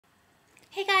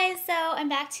Hey guys, so I'm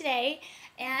back today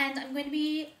and I'm going to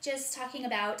be just talking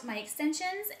about my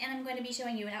extensions and I'm going to be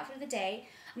showing you an outfit of the day.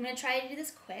 I'm going to try to do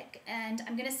this quick and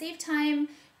I'm going to save time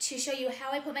to show you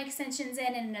how I put my extensions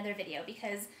in another video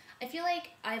because I feel like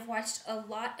I've watched a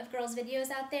lot of girls'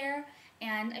 videos out there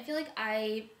and I feel like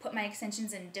I put my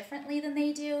extensions in differently than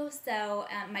they do, so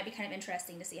it might be kind of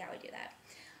interesting to see how I do that.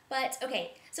 But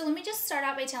okay, so let me just start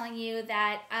out by telling you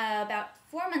that about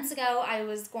 4 months ago, I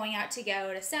was going out to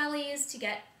go to Sally's to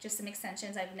get just some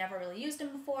extensions. I've never really used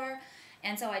them before,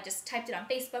 and so I just typed it on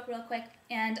Facebook real quick.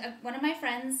 And one of my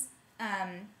friends,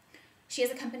 she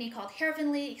has a company called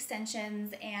Heavenly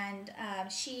Extensions, and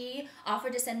she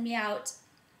offered to send me out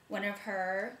one of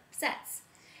her sets.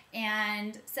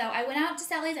 And so I went out to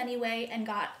Sally's anyway and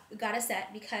got a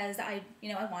set because I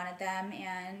wanted them,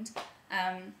 and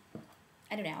I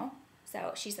don't know.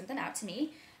 So she sent them out to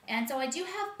me, and so I do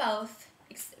have both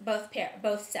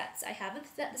sets. I have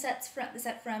the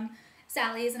set from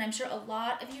Sally's, and I'm sure a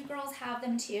lot of you girls have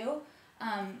them too.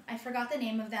 I forgot the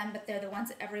name of them, but they're the ones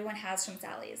that everyone has from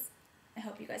Sally's. I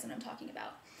hope you guys know what I'm talking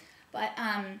about. But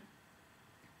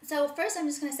so first, I'm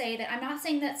just gonna say that I'm not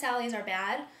saying that Sally's are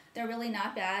bad. They're really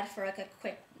not bad for a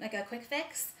quick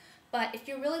fix. But if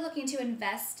you're really looking to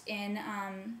invest in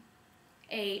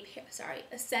a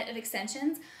set of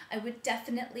extensions, I would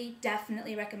definitely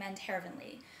recommend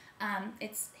Heavenly.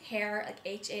 It's hair, like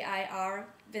H-A-I-R,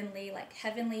 Vinly, like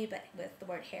heavenly, but with the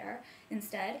word hair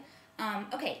instead.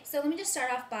 Okay, so let me just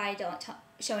start off by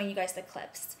showing you guys the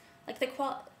clips. Like the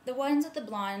ones with the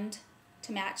blonde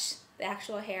to match the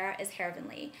actual hair is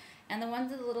Heavenly, and the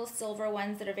ones with the little silver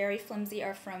ones that are very flimsy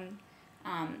are from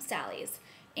Sally's.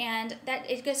 And that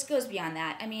it just goes beyond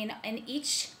that. I mean, in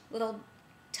each little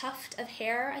tuft of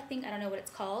hair, I don't know what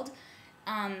it's called,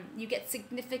 you get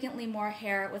significantly more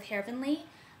hair with Heavenly.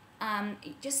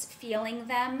 Just feeling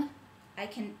them,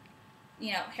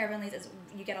 Heavenly's is,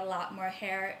 you get a lot more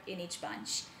hair in each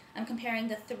bunch. I'm comparing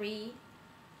the three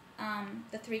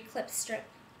clip strips,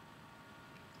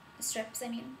 I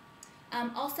mean.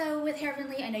 Also with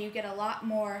Heavenly, I know you get a lot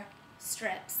more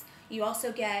strips. You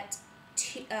also get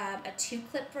a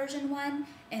 2-clip version one,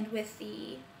 and with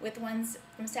ones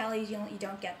from Sally's, you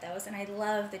don't get those. And I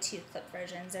love the 2-clip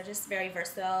versions. They're just very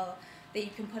versatile. That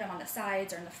you can put them on the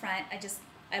sides or in the front. I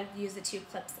use the 2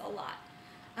 clips a lot.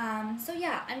 So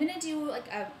yeah, I'm gonna do like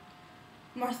a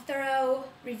more thorough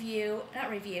review, not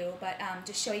review, but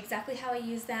to show you exactly how I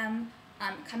use them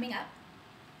coming up,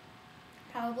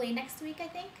 probably next week, I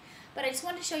think. But I just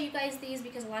wanted to show you guys these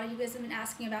because a lot of you guys have been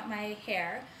asking about my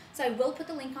hair. So I will put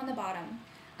the link on the bottom.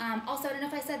 Also, I don't know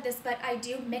if I said this, but I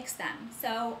do mix them.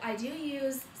 So I do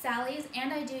use Sally's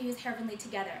and I do use Heavenly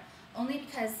together. Only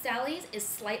because Sally's is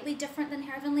slightly different than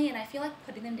Heavenly, and I feel like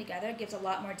putting them together gives a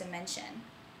lot more dimension.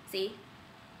 See?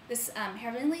 This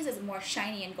Heavenly's is more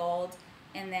shiny and gold,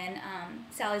 and then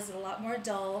Sally's is a lot more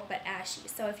dull but ashy.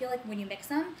 So I feel like when you mix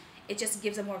them, it just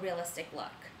gives a more realistic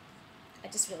look. I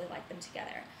just really like them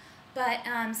together. But,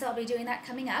 so I'll be doing that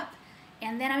coming up.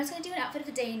 And then I'm just going to do an outfit of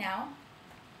the day now.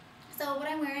 So what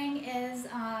I'm wearing is,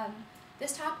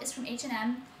 this top is from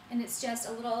H&M, and it's just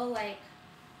a little, like,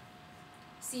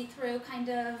 see-through kind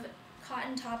of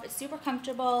cotton top. It's super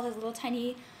comfortable, has little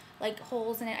tiny, like,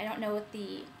 holes in it. I don't know what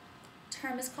the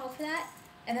term is called for that.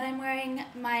 And then I'm wearing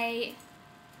my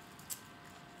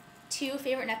 2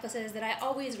 favorite necklaces that I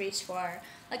always reach for.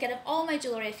 Like, out of all my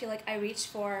jewelry, I feel like I reach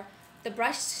for the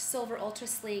brushed silver ultra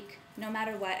sleek, no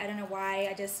matter what. I don't know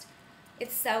why,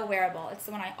 it's so wearable. It's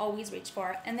the one I always reach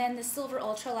for. And then the silver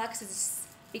ultra luxe is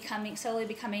slowly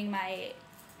becoming my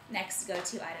next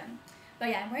go-to item. But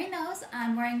yeah, I'm wearing those.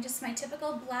 I'm wearing just my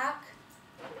typical black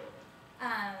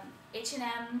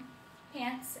H&M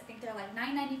pants. I think they're like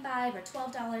 $9.95 or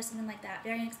 $12, something like that.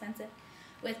 Very inexpensive,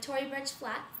 with Tory Burch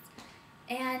flats.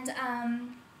 And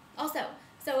also,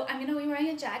 so I'm gonna be wearing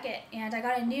a jacket, and I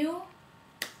got a new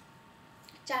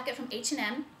jacket from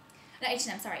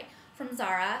from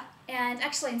Zara. And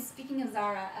actually, speaking of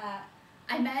Zara,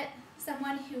 I met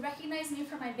someone who recognized me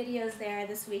from my videos there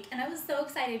this week, and I was so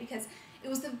excited because it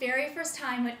was the very first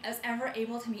time I was ever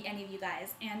able to meet any of you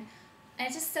guys, and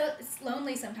it's just it's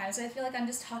lonely sometimes. So I feel like I'm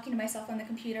just talking to myself on the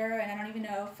computer, and I don't even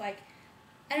know if, I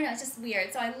don't know, it's just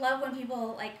weird. So I love when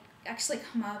people actually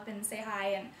come up and say hi,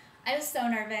 and I was so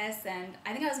nervous, and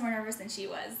I think I was more nervous than she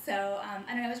was. So I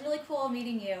don't know, it was really cool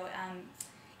meeting you.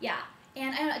 Yeah.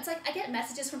 And I don't know, it's like I get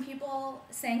messages from people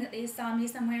saying that they saw me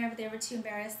somewhere, but they were too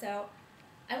embarrassed. So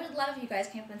I would love if you guys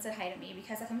came up and said hi to me,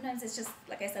 because sometimes it's just,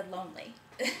 like I said, lonely.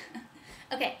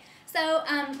 Okay, so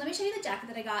let me show you the jacket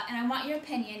that I got, and I want your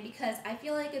opinion because I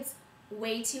feel like it's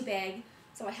way too big.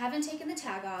 So I haven't taken the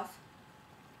tag off.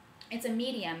 It's a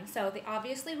medium, so they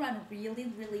obviously run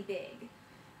really, really big.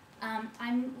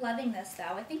 I'm loving this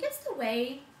though. I think it's the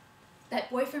way that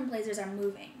boyfriend blazers are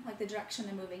moving, like the direction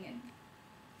they're moving in.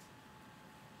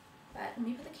 But let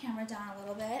me put the camera down a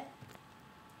little bit.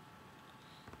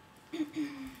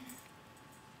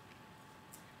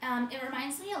 It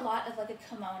reminds me a lot of like a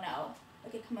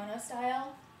kimono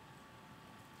style.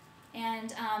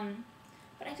 And,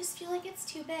 but I just feel like it's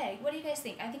too big. What do you guys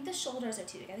think? I think the shoulders are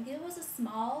too big. I think if it was a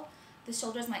small, the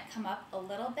shoulders might come up a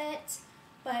little bit,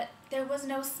 but there was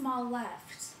no small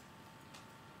left.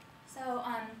 So,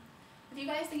 if you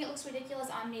guys think it looks ridiculous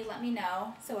on me, let me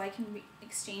know so I can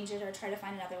exchange it or try to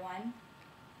find another one.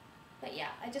 But yeah,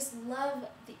 I just love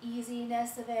the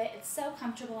easiness of it. It's so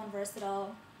comfortable and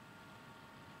versatile.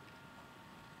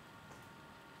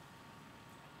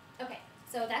 Okay,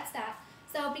 so that's that.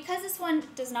 So because this one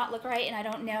does not look right and I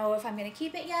don't know if I'm going to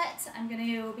keep it yet, I'm going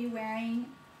to be wearing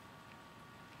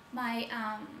my,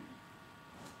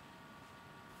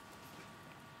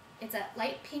 it's a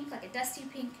light pink, like a dusty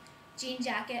pink jean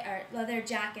jacket, or leather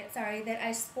jacket, sorry, that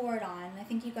I scored on. I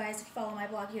think you guys, if you follow my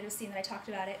blog, you would have seen that I talked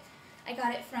about it. I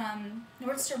got it from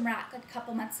Nordstrom Rack like a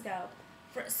couple months ago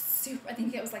for super, I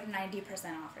think it was like 90%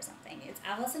 off or something. It's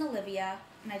Alice and Olivia,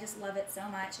 and I just love it so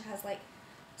much. It has like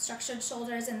structured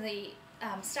shoulders, and the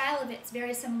style of it's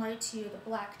very similar to the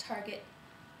black Target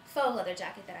faux leather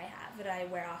jacket that I have, that I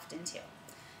wear often too.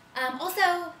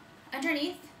 Also,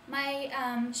 underneath my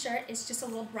shirt is just a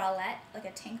little bralette, like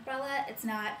a tank bralette. It's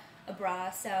not a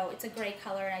bra, so it's a gray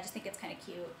color, and I just think it's kind of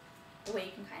cute, the way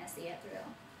you can kind of see it through.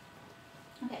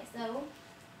 Okay, so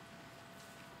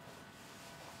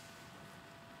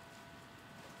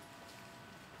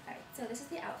alright, so this is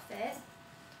the outfit.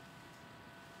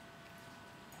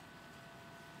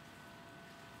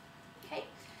 Okay,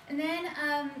 and then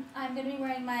I'm going to be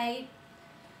wearing my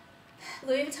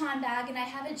Louis Vuitton bag, and I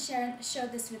haven't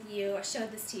showed this with you, or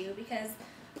showed this to you, because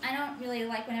I don't really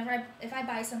like, if I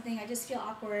buy something, I just feel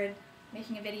awkward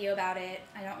making a video about it.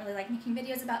 I don't really like making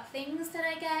videos about things that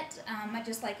I get. I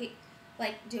just like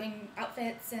doing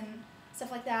outfits and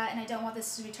stuff like that, and I don't want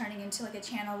this to be turning into like a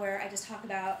channel where I just talk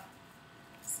about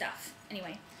stuff.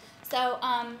 Anyway, so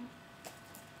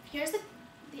here's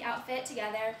the outfit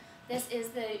together. This is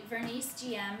the Vernice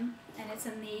GM, and it's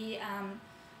in the,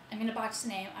 I'm going to botch the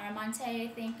name, Aramante, I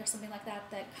think, or something like that,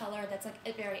 that color that's like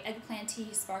a very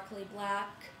eggplanty, sparkly black.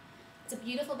 It's a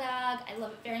beautiful bag. I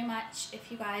love it very much. If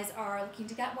you guys are looking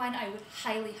to get one, I would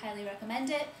highly, highly recommend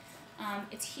it.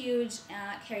 It's huge,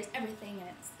 it carries everything, and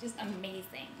it's just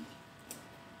amazing.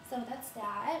 So that's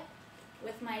that,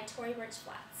 with my Tory Burch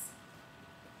flats.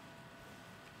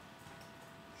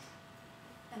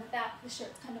 And the back, the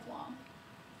shirt's kind of long.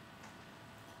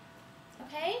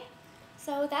 Okay,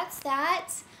 so that's that.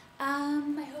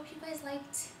 I hope you guys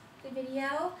liked the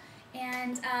video,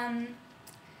 and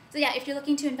so yeah, if you're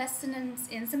looking to invest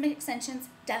in some extensions,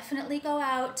 definitely go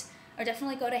out, or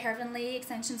definitely go to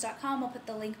heavenlyextensions.com. We'll put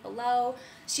the link below.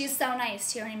 She's so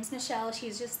nice too. Her name is Michelle.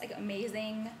 She's just like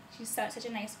amazing. She's such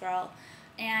a nice girl.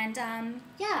 And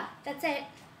yeah, that's it.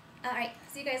 All right,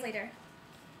 see you guys later.